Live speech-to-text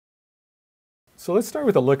So let's start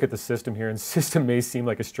with a look at the system here. And system may seem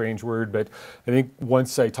like a strange word, but I think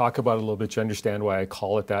once I talk about it a little bit, you understand why I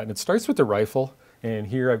call it that. And it starts with the rifle. And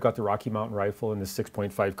here I've got the Rocky Mountain rifle and the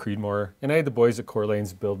 6.5 Creedmoor. And I had the boys at Core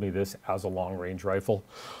Lanes build me this as a long range rifle.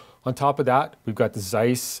 On top of that, we've got the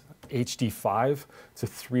Zeiss HD5. It's a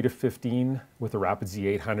 3-15 with a Rapid Z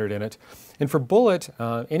 800 in it. And for bullet,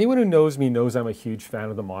 anyone who knows me knows I'm a huge fan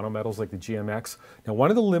of the monometals like the GMX. Now, one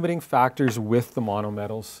of the limiting factors with the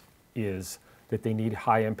monometals is that they need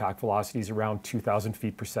high impact velocities around 2,000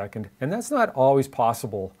 feet per second. And that's not always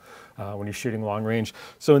possible when you're shooting long range.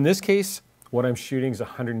 So in this case, what I'm shooting is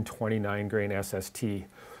 129 grain SST.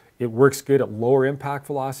 It works good at lower impact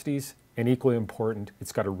velocities, and equally important,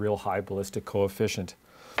 it's got a real high ballistic coefficient.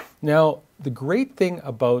 Now, the great thing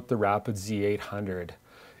about the Rapid Z 800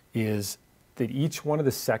 is that each one of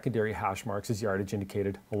the secondary hash marks is yardage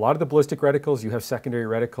indicated. A lot of the ballistic reticles, you have secondary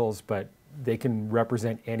reticles, but they can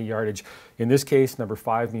represent any yardage. In this case, number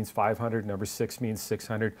 5 means 500, number 6 means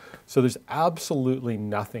 600. So there's absolutely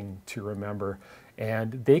nothing to remember.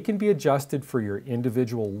 And they can be adjusted for your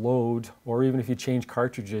individual load, or even if you change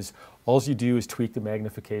cartridges, all you do is tweak the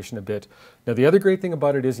magnification a bit. Now, the other great thing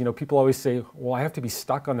about it is, people always say, well, I have to be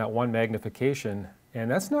stuck on that one magnification. And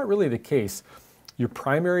that's not really the case. Your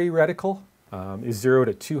primary reticle is 0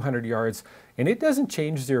 to 200 yards, and it doesn't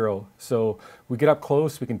change 0. So we get up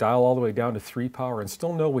close, we can dial all the way down to 3 power and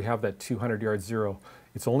still know we have that 200 yard 0.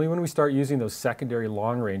 It's only when we start using those secondary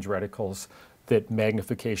long range reticles that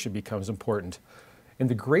magnification becomes important. And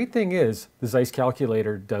the great thing is the Zeiss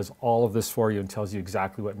calculator does all of this for you and tells you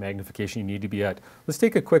exactly what magnification you need to be at. Let's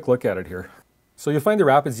take a quick look at it here. So you'll find the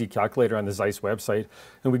Rapid Z calculator on the Zeiss website,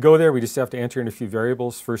 and we go there, we just have to enter in a few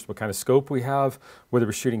variables. First, what kind of scope we have, whether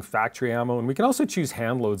we're shooting factory ammo, and we can also choose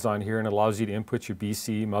hand loads on here, and it allows you to input your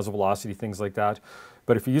BC, muzzle velocity, things like that.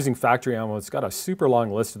 But if you're using factory ammo, it's got a super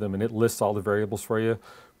long list of them, and it lists all the variables for you.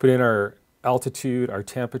 Put in our altitude, our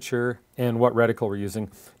temperature, and what reticle we're using.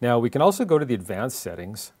 Now, we can also go to the advanced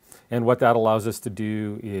settings. And what that allows us to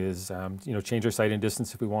do is, change our sight and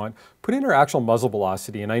distance if we want, put in our actual muzzle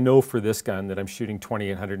velocity. And I know for this gun that I'm shooting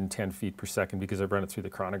 2,810 feet per second because I've run it through the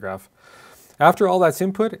chronograph. After all that's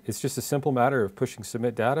input, it's just a simple matter of pushing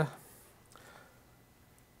submit data.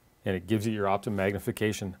 And it gives you your optimum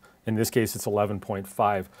magnification. In this case, it's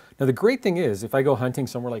 11.5. Now, the great thing is, if I go hunting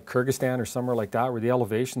somewhere like Kyrgyzstan or somewhere like that where the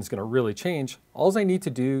elevation is going to really change, all I need to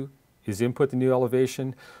do is input the new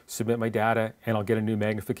elevation, submit my data, and I'll get a new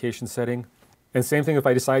magnification setting. And same thing if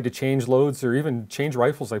I decide to change loads or even change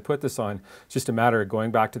rifles I put this on. It's just a matter of going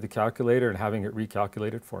back to the calculator and having it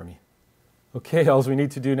recalculated for me. Okay, all we need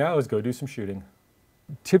to do now is go do some shooting.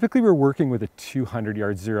 Typically we're working with a 200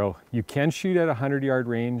 yard 0. You can shoot at a 100 yard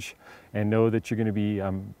range and know that you're going to be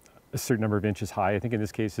a certain number of inches high. I think in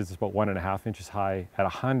this case it's about 1.5 inches high at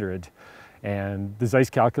 100. And the Zeiss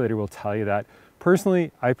calculator will tell you that.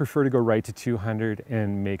 Personally, I prefer to go right to 200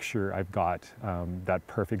 and make sure I've got that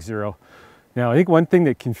perfect 0. Now, I think one thing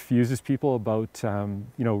that confuses people about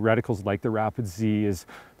reticles like the Rapid Z is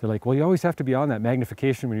they're like, well, you always have to be on that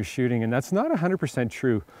magnification when you're shooting, and that's not 100%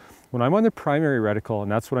 true. When I'm on the primary reticle,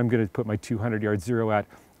 and that's what I'm going to put my 200 yard 0 at,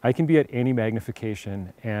 I can be at any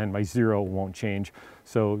magnification and my 0 won't change.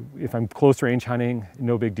 So if I'm close range hunting,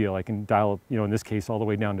 no big deal. I can dial, in this case, all the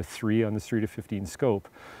way down to 3 on the 3-15 scope.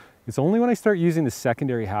 It's only when I start using the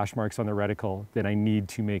secondary hash marks on the reticle that I need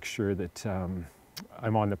to make sure that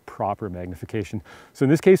I'm on the proper magnification. So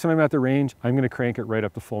in this case, when I'm at the range, I'm going to crank it right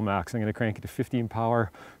up to full max. I'm going to crank it to 15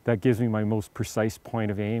 power. That gives me my most precise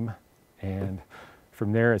point of aim. And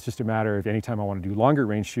from there, it's just a matter of anytime I want to do longer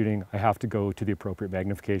range shooting, I have to go to the appropriate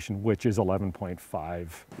magnification, which is 11.5.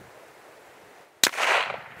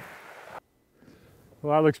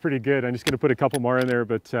 Well, that looks pretty good. I'm just going to put a couple more in there,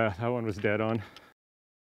 but that one was dead on.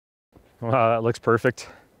 Wow, that looks perfect.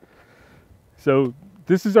 So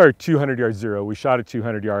this is our 200 yard 0. We shot at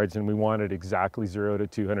 200 yards and we wanted exactly 0 to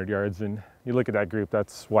 200 yards. And you look at that group,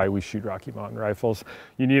 that's why we shoot Rocky Mountain rifles.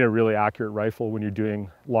 You need a really accurate rifle when you're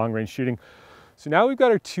doing long range shooting. So now we've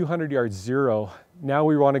got our 200 yard 0. Now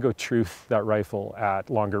we want to go truth that rifle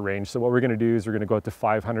at longer range. So what we're going to do is we're going to go out to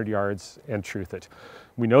 500 yards and truth it.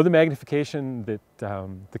 We know the magnification that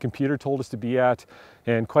the computer told us to be at,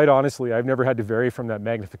 and quite honestly, I've never had to vary from that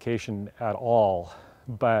magnification at all,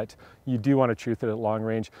 but you do want to truth it at long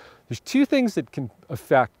range. There's two things that can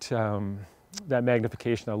affect that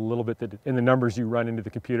magnification a little bit in the numbers you run into the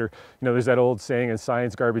computer. There's that old saying in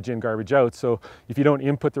science, garbage in, garbage out. So if you don't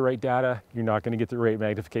input the right data, you're not going to get the right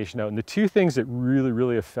magnification out. And the two things that really,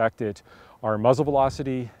 really affect it are muzzle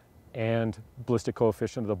velocity and ballistic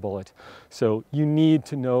coefficient of the bullet. So you need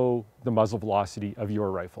to know the muzzle velocity of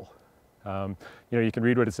your rifle. You can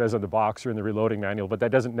read what it says on the box or in the reloading manual, but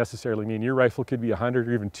that doesn't necessarily mean your rifle could be 100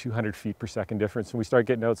 or even 200 feet per second difference. When we start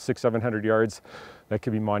getting out 600-700 yards, that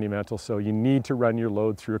could be monumental. So you need to run your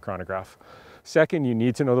load through a chronograph. Second, you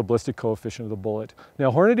need to know the ballistic coefficient of the bullet.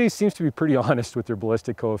 Now, Hornady seems to be pretty honest with their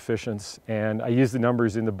ballistic coefficients, and I use the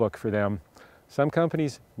numbers in the book for them. Some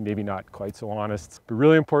companies, maybe not quite so honest, but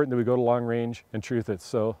really important that we go to long range and truth it.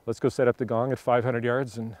 So let's go set up the gong at 500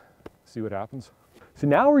 yards and see what happens. So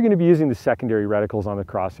now we're going to be using the secondary reticles on the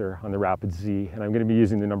crosshair on the Rapid Z, and I'm going to be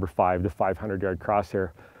using the number 5, the 500-yard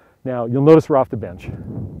crosshair. Now, you'll notice we're off the bench.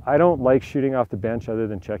 I don't like shooting off the bench other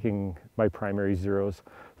than checking my primary zeros.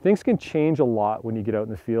 Things can change a lot when you get out in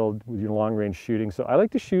the field with your long-range shooting, so I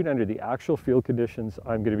like to shoot under the actual field conditions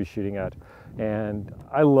I'm going to be shooting at. And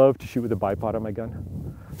I love to shoot with a bipod on my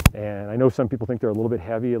gun. And I know some people think they're a little bit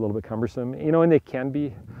heavy, a little bit cumbersome, and they can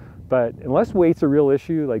be. But unless weight's a real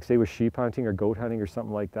issue, like say with sheep hunting or goat hunting or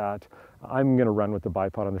something like that, I'm going to run with the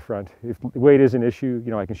bipod on the front. If weight is an issue,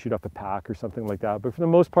 I can shoot off the pack or something like that. But for the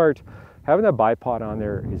most part, having that bipod on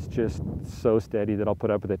there is just so steady that I'll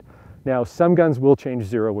put up with it. Now, some guns will change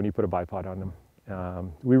zero when you put a bipod on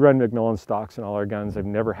them. We run Macmillan stocks in all our guns. I've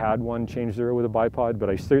never had one change zero with a bipod, but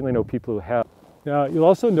I certainly know people who have. Now, you'll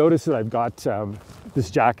also notice that I've got this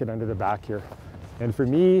jacket under the back here. And for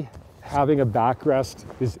me, having a backrest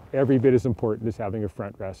is every bit as important as having a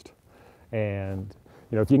front rest. And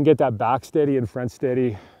if you can get that back steady and front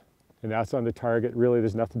steady, and that's on the target, really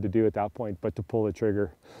there's nothing to do at that point but to pull the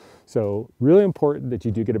trigger. So really important that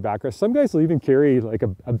you do get a backrest. Some guys will even carry like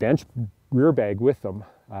a bench rear bag with them.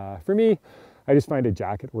 For me, I just find a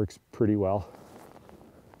jacket works pretty well.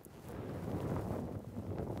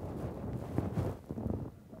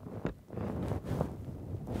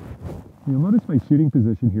 You'll notice my shooting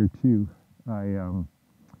position here too. I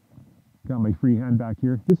got my free hand back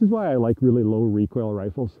here. This is why I like really low recoil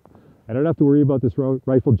rifles. I don't have to worry about this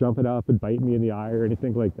rifle jumping up and biting me in the eye or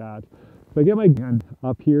anything like that. If I get my hand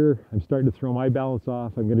up here, I'm starting to throw my balance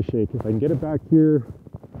off, I'm going to shake. If I can get it back here,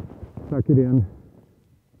 tuck it in.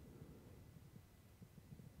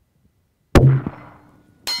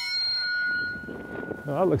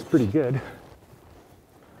 Well, that looks pretty good.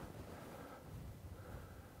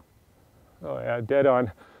 Oh yeah, dead on.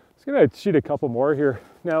 I'm just going to shoot a couple more here.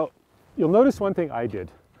 Now, you'll notice one thing I did,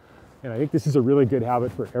 and I think this is a really good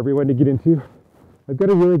habit for everyone to get into. I've got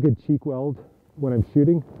a really good cheek weld when I'm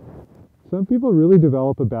shooting. Some people really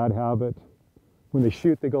develop a bad habit. When they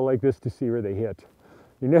shoot, they go like this to see where they hit.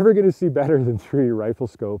 You're never going to see better than through your rifle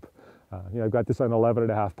scope. I've got this on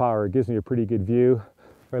 11.5 power. It gives me a pretty good view.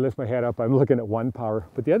 If I lift my head up, I'm looking at 1 power.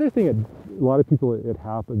 But the other thing, a lot of people, it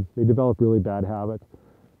happens. They develop really bad habit.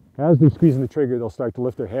 As they're squeezing the trigger, they'll start to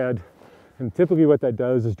lift their head. And typically what that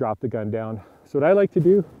does is drop the gun down. So what I like to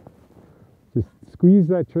do, just squeeze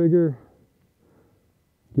that trigger,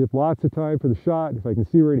 give lots of time for the shot. If I can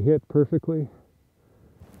see where it hit perfectly,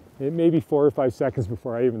 it may be 4 or 5 seconds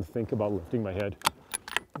before I even think about lifting my head.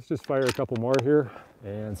 Let's just fire a couple more here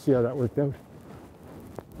and see how that worked out.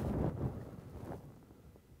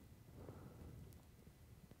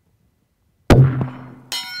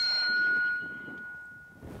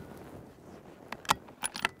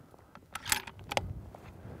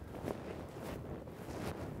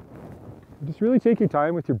 Just really take your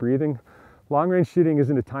time with your breathing. Long range shooting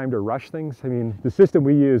isn't a time to rush things. I mean, the system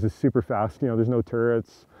we use is super fast. There's no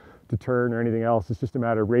turrets to turn or anything else. It's just a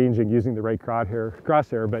matter of ranging, using the right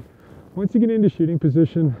crosshair. But once you get into shooting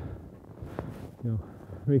position,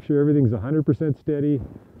 make sure everything's 100% steady.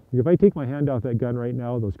 If I take my hand off that gun right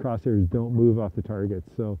now, those crosshairs don't move off the target.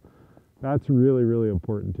 So that's really, really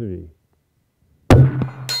important to me.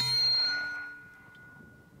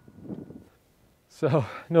 So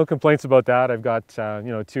no complaints about that. I've got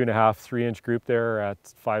 2.5, 3-inch group there at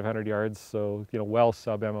 500 yards. So well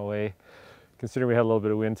sub MOA. Considering we had a little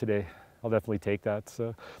bit of wind today, I'll definitely take that.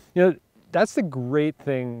 So that's the great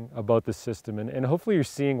thing about the system, and hopefully you're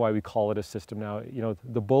seeing why we call it a system now.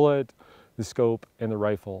 The bullet, the scope, and the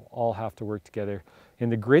rifle all have to work together.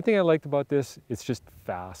 And the great thing I liked about this, it's just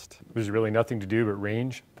fast. There's really nothing to do but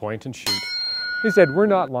range, point, and shoot. Like I said, we're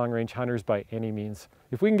not long-range hunters by any means.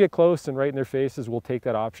 If we can get close and right in their faces, we'll take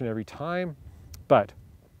that option every time. But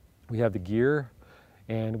we have the gear,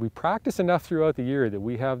 and we practice enough throughout the year that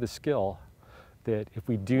we have the skill that if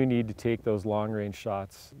we do need to take those long-range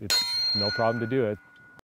shots, it's no problem to do it.